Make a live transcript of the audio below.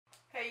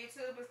Hey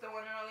YouTube, it's the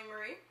one and only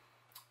Marie.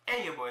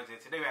 And your boys,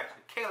 and today we're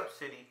actually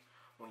CalebCity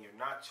when you're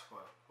not,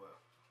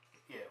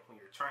 when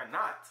you're trying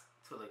not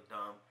to look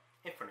dumb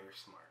in front of your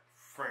smart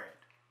friend.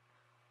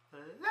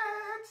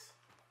 Let's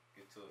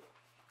get to it.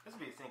 Let's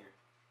be a singer.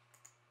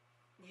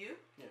 You?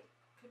 Yeah.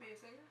 Could be a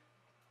singer.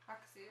 I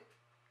can see it.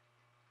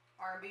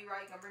 R&B,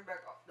 right? Gonna bring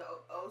back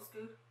the old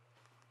school.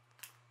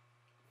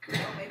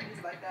 No, maybe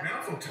it's like that. Man,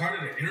 I'm so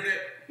tired of the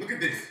internet. Look at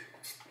this.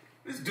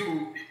 This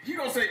dude, he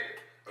gonna say,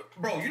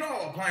 bro, you know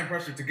how applying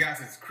pressure to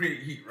gases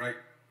create heat, right?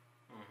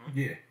 Mm-hmm.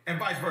 Yeah. And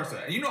vice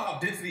versa. And you know how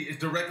density is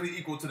directly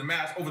equal to the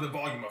mass over the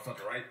volume of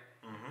something, right?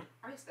 Mm-hmm.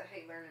 I used to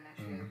hate learning that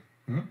shit.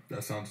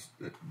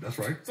 That's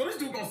right. So this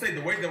dude gonna say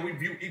the way that we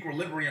view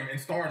equilibrium in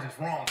stars is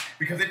wrong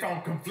because they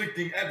found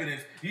conflicting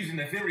evidence using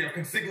the theory of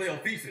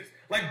consigliothesis.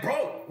 Like,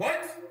 bro,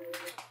 what?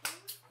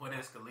 What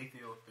is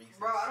consigliothesis?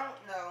 Bro, I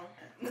don't know.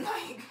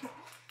 Like,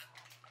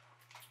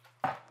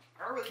 I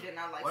really did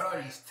not like what are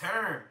these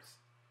terms?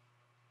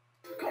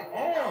 Come on.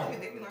 I don't even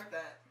think we learned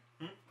that.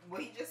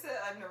 What he just said,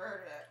 I've never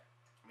heard of that.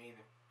 Me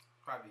either.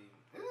 Probably.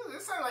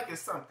 It sounds like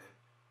it's something.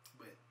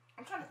 But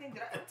I'm trying to think,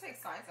 did I ever take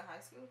science in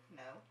high school?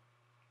 No.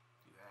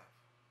 You have.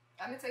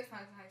 I didn't take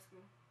science in high school.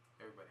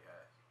 Everybody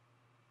has.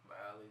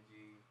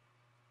 Biology.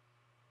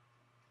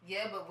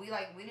 Yeah, but we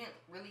didn't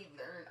really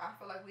learn. I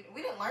feel like we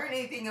didn't learn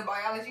anything in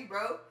biology,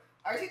 bro.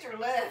 Our teacher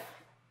left.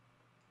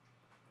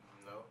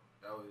 No,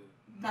 that was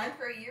 9th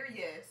grade year,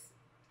 yes.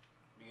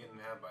 We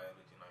didn't have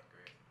biology 9th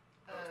grade.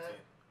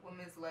 With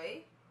Ms.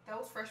 Lay, that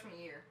was freshman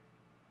year.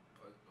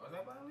 Was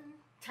that biology?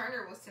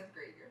 Turner was 10th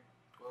grade year.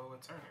 Well,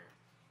 with Turner.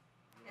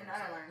 And I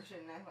didn't learn shit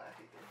in that class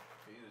either.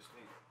 So you was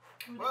asleep.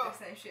 We did the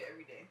same shit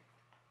every day.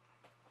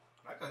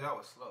 I thought y'all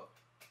was slow.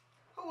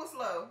 Who was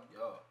slow?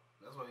 Y'all.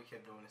 That's why we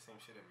kept doing the same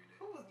shit every day.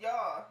 Who was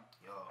y'all?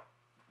 Y'all.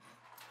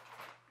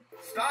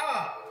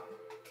 Stop!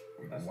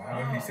 Why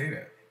would he say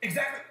that?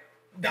 Exactly.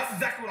 That's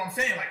exactly what I'm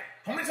saying. Like,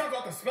 how many times do I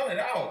have to spell it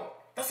out?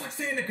 That's like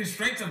saying the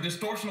constraints of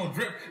distortional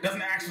drift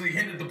doesn't actually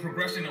hinder the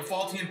progression of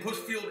faulty and push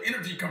field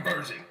energy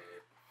conversion.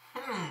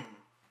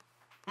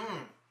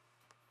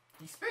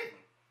 He's spitting.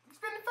 He's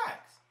spitting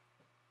facts.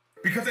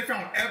 Because they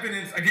found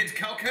evidence against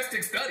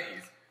CalebCity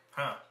studies.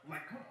 Huh.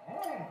 Like, come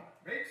on.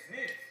 Makes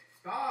sense.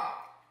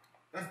 Stop.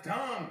 That's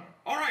dumb.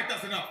 All right,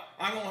 that's enough.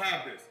 I won't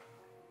have this.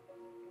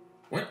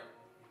 What?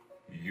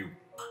 You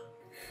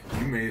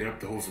made up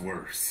those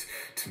words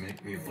to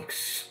make me look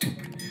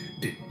stupid,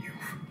 didn't you?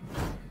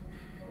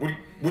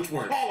 Which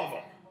words? All of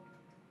them.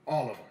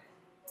 All of them.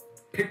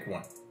 Pick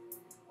one.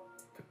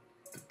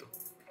 The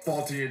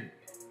faulty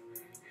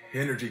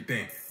energy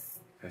thing.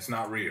 That's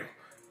not real.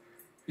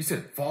 You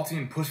said faulty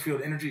and push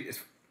field energy is...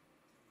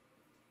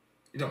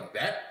 You talking about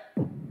that?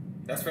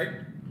 That's fake?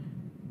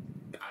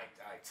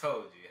 I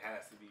told you, it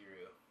has to be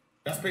real.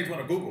 That's page 1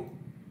 of Google.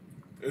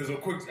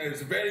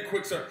 It's a very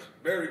quick search.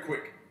 Very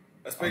quick.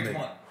 That's page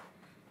 1.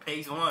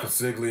 Page 1.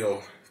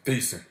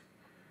 Consigliothesis.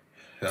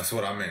 That's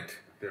what I meant.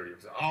 There he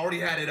is. I already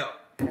had it up.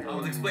 I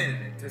was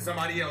explaining it to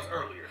somebody else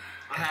earlier.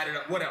 I had it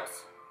up. What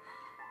else?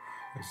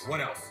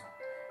 What else?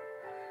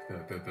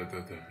 The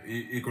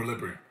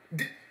equilibrium.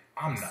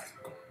 I'm not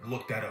going to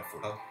look that up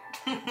for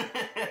you.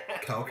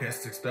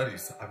 CalebCity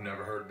studies. I've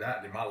never heard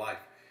that in my life.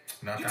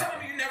 You telling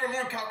me you never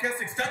learned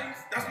CalebCity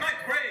studies? That's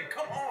 9th grade.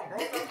 Come on, bro.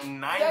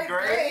 9th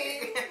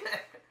grade?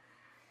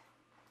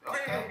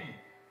 Okay.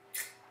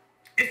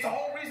 It's the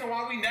whole reason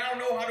why we now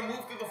know how to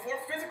move through the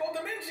 4th physical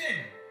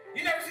dimension.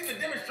 You never seen the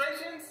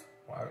demonstrations?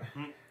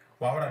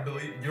 Why would I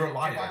believe you're a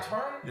liar?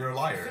 You're a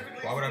liar.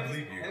 Why would I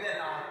believe you?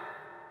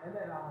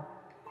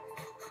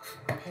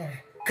 Oh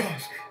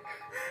gosh.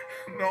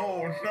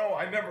 No,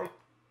 I never. You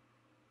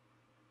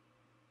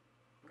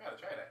gotta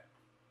try that.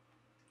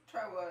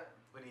 Try what?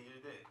 What he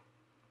just did.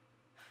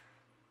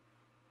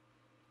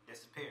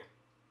 Disappear.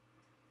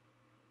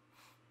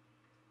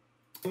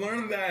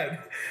 Learn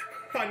that.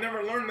 I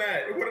never learned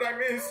that. What did I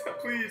miss?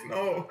 Please,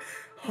 no.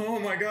 Oh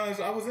my gosh,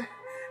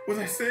 was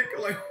I sick?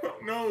 Like,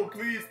 no,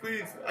 please.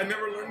 I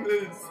never learned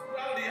this.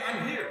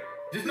 I'm here.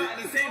 Just not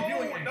in the same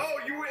viewing. No,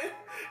 you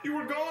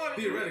were gone.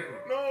 Theoretically.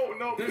 No,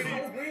 There's please.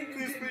 no way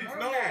Please,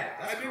 no.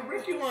 That's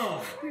curriculum.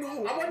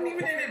 No. I wasn't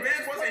even in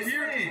advance. Wasn't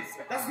here.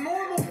 That's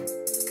normal.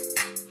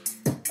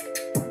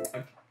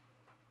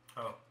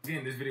 Oh.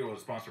 Again, this video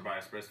was sponsored by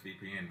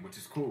ExpressVPN, which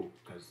is cool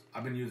because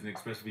I've been using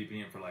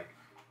ExpressVPN for like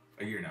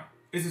a year now.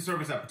 It's a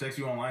service that protects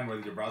you online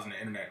whether you're browsing the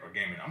internet or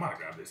gaming. I'm gonna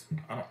grab this.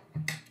 I don't.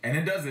 And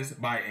it does this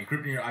by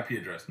encrypting your IP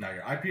address. Now,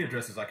 your IP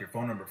address is like your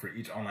phone number for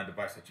each online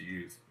device that you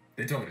use.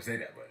 They told me to say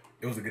that, but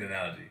it was a good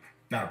analogy.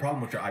 Now, the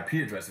problem with your IP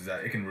address is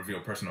that it can reveal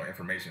personal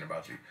information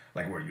about you,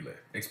 like where you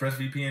live.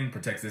 ExpressVPN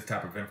protects this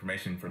type of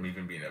information from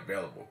even being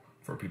available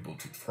for people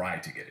to try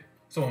to get it.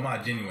 So, in my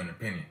genuine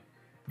opinion,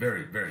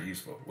 very, very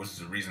useful, which is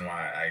the reason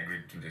why I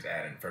agreed to this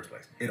ad in the first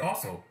place. It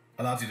also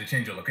allows you to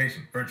change your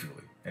location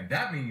virtually. And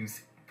that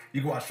means you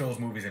can watch shows,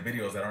 movies, and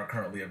videos that aren't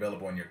currently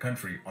available in your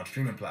country on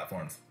streaming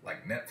platforms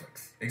like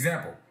Netflix.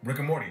 Example, Rick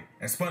and Morty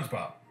and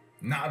SpongeBob,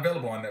 not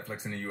available on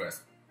Netflix in the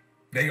US.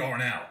 They are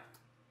now.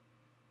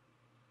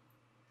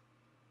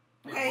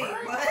 Wait,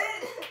 what?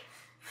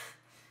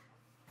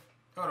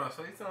 Hold on,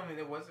 so you telling me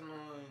that wasn't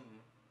on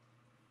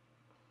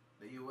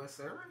the U.S.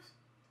 servers?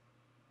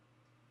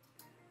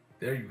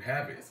 There you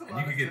have it. And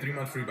you can get 3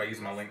 months free by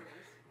using my link,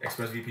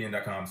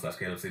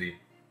 expressvpn.com/CalebCity.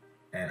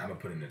 And I'm going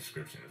to put it in the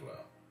description as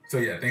well. So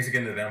yeah, thanks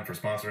again to them for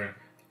sponsoring.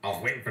 I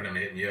was waiting for them to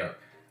hit me up.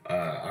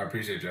 I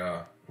appreciate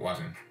y'all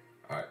watching.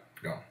 All right,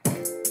 go. You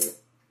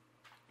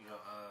know,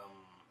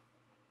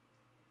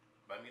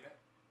 buy me that?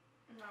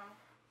 No.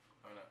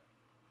 Why not?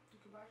 You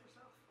can buy it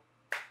yourself.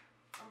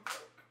 I'm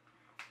broke.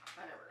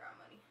 I never got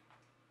money.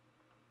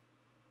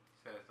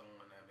 Says the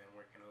one I've been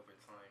working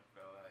overtime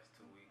for the last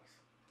 2 weeks.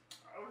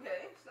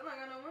 Okay, still ain't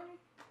got no money.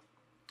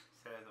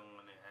 Says the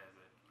one that has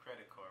a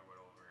credit card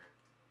with over it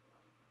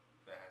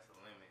that has a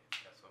limit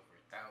that's over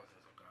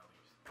thousands of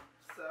dollars.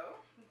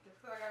 So, just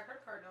because I got a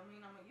credit card don't mean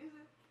I'm going to use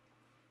it.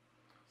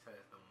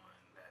 Says the one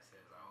that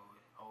says I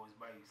always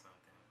buy you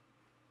something,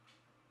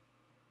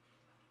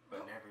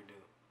 but never do.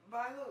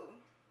 Buy who?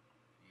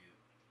 You.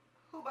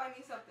 Who buy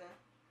me something?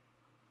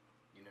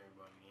 You never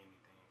bought me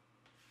anything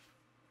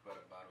but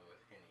a bottle of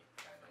Henny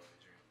I know to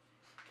drink.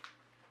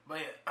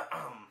 But yeah,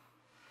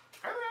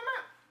 other than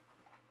that,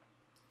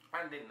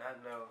 I did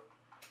not know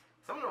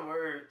some of the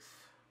words.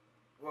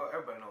 Well,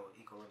 everybody knows what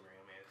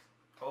equilibrium is.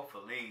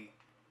 Hopefully.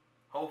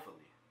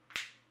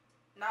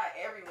 Not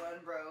everyone,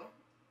 bro.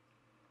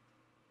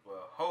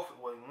 Well,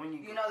 hopefully, when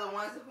you You know the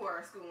ones who are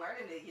in school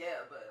learning it,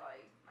 yeah, but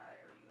like not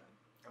everyone.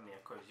 I mean,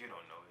 of course, you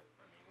don't know it.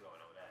 I mean, we all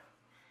know that.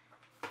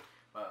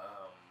 But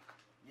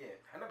yeah,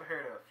 I never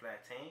heard of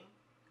flattening.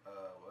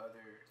 What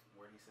other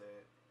word he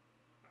said?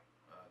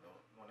 The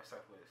one that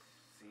starts with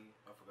C.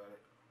 I forgot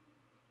it.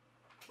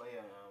 But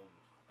yeah,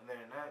 other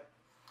than that,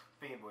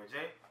 being boy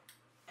Jay.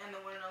 And the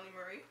one and only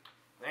Marie.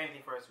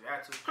 Anything for us to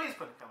react to, please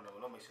put in the comment down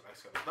below. Make sure you like,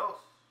 subscribe,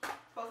 those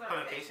Post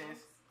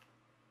notifications.